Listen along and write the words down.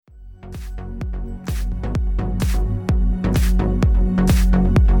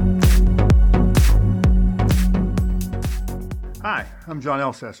I'm John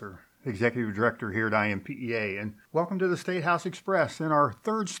Elsesser, Executive Director here at IMPEA, and welcome to the State House Express and our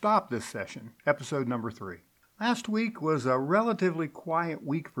third stop this session, episode number 3. Last week was a relatively quiet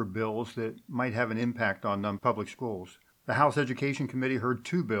week for bills that might have an impact on non-public schools. The House Education Committee heard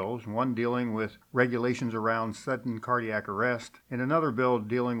 2 bills, one dealing with regulations around sudden cardiac arrest and another bill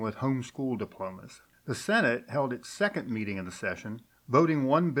dealing with homeschool diplomas. The Senate held its second meeting of the session, voting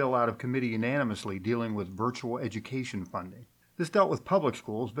one bill out of committee unanimously dealing with virtual education funding. This dealt with public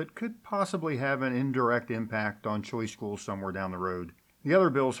schools, but could possibly have an indirect impact on choice schools somewhere down the road. The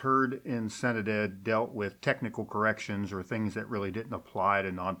other bills heard in Senate Ed dealt with technical corrections or things that really didn't apply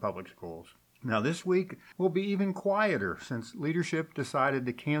to non-public schools. Now this week will be even quieter since leadership decided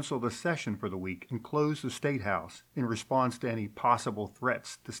to cancel the session for the week and close the State House in response to any possible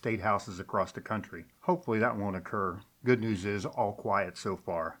threats to state houses across the country. Hopefully that won't occur. Good news is all quiet so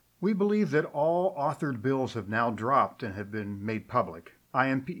far. We believe that all authored bills have now dropped and have been made public.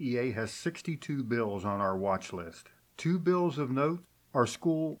 IMPEA has 62 bills on our watch list. 2 bills of note are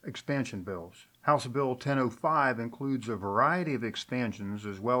school expansion bills. House Bill 1005 includes a variety of expansions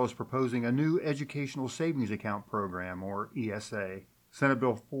as well as proposing a new Educational Savings Account Program, or ESA. Senate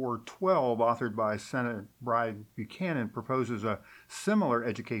Bill 412, authored by Senator Brian Buchanan, proposes a similar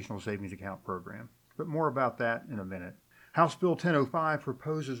Educational Savings Account Program. But more about that in a minute. House Bill 1005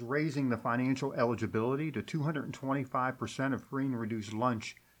 proposes raising the financial eligibility to 225% of free and reduced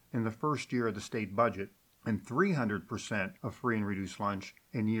lunch in the first year of the state budget and 300% of free and reduced lunch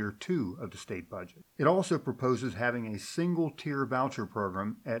in year 2 of the state budget. It also proposes having a single-tier voucher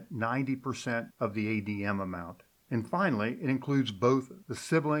program at 90% of the ADM amount. And finally, it includes both the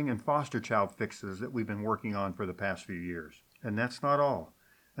sibling and foster child fixes that we've been working on for the past few years. And that's not all.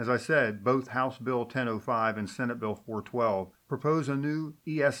 As I said, both House Bill 1005 and Senate Bill 412 propose a new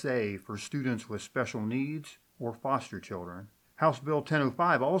ESA for students with special needs or foster children. House Bill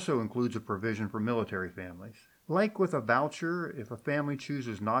 1005 also includes a provision for military families. Like with a voucher, if a family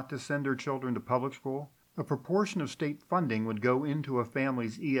chooses not to send their children to public school, a proportion of state funding would go into a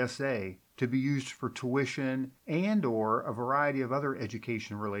family's ESA to be used for tuition and/or a variety of other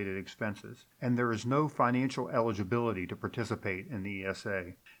education-related expenses, and there is no financial eligibility to participate in the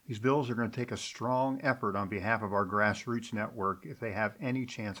ESA. These bills are going to take a strong effort on behalf of our grassroots network if they have any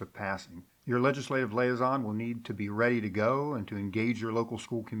chance of passing. Your legislative liaison will need to be ready to go and to engage your local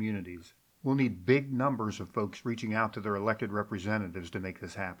school communities. We'll need big numbers of folks reaching out to their elected representatives to make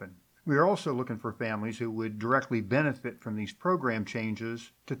this happen. We are also looking for families who would directly benefit from these program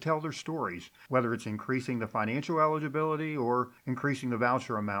changes to tell their stories, whether it's increasing the financial eligibility or increasing the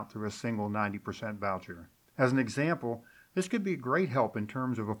voucher amount through a single 90% voucher. As an example, this could be a great help in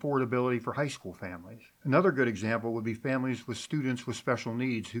terms of affordability for high school families. Another good example would be families with students with special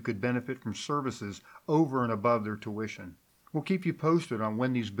needs who could benefit from services over and above their tuition. We'll keep you posted on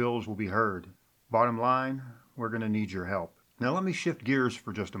when these bills will be heard. Bottom line, we're going to need your help. Now let me shift gears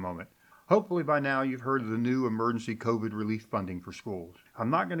for just a moment. Hopefully by now you've heard of the new emergency COVID relief funding for schools. I'm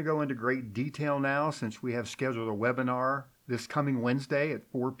not going to go into great detail now since we have scheduled a webinar this coming Wednesday at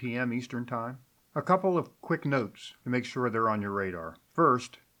 4 p.m. Eastern Time. A couple of quick notes to make sure they're on your radar.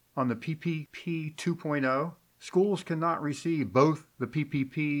 First, on the PPP 2.0, schools cannot receive both the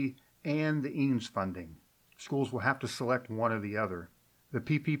PPP and the EAMS funding. Schools will have to select one or the other. The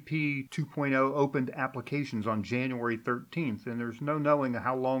PPP 2.0 opened applications on January 13th, and there's no knowing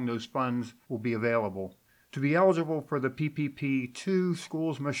how long those funds will be available. To be eligible for the PPP 2,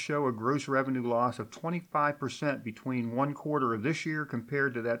 schools must show a gross revenue loss of 25% between one quarter of this year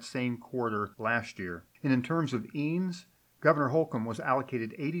compared to that same quarter last year. And in terms of EAMS, Governor Holcomb was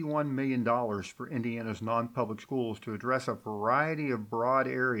allocated $81 million for Indiana's non-public schools to address a variety of broad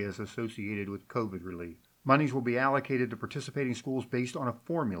areas associated with COVID relief. Monies will be allocated to participating schools based on a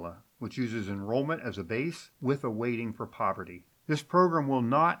formula, which uses enrollment as a base with a weighting for poverty. This program will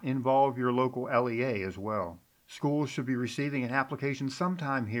not involve your local LEA as well. Schools should be receiving an application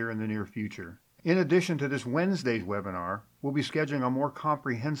sometime here in the near future. In addition to this Wednesday's webinar, we'll be scheduling a more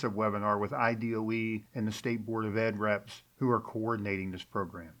comprehensive webinar with IDOE and the State Board of Ed reps who are coordinating this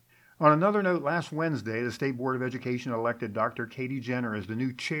program. On another note, last Wednesday, the State Board of Education elected Dr. Katie Jenner as the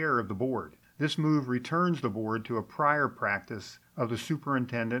new chair of the board. This move returns the board to a prior practice of the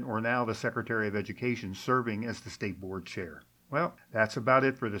superintendent, or now the Secretary of Education, serving as the state board chair. Well, that's about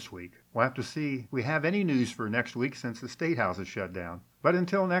it for this week. We'll have to see if we have any news for next week since the State House is shut down. But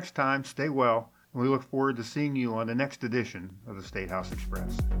until next time, stay well, and we look forward to seeing you on the next edition of the State House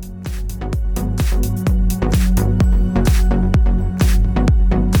Express.